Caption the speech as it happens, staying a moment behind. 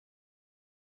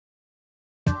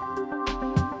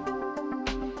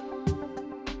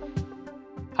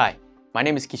My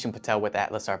name is Kishan with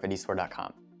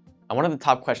atlasRFIDstore.com. And one of the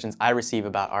top questions I receive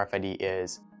about RFID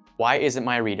is, why isn't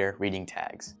my reader reading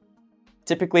tags?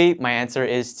 Typically, my answer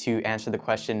is to answer the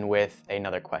question with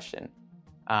another question.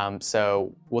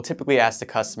 So we'll typically ask the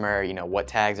customer, what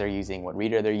tags they're using, what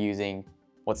reader they're using,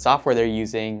 what software they're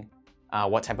using,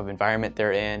 what type of environment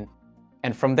they're in.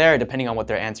 And from there, depending on what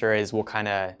their answer is, we'll kind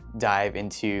of dive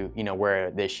into,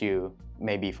 where the issue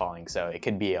may be falling. So it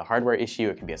could be a hardware issue,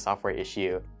 it could be a software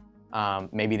issue.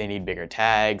 Maybe they need bigger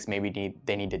tags, maybe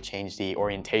they need to change the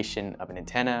orientation of an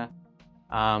antenna.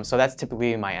 So that's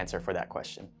typically my answer for that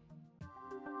question.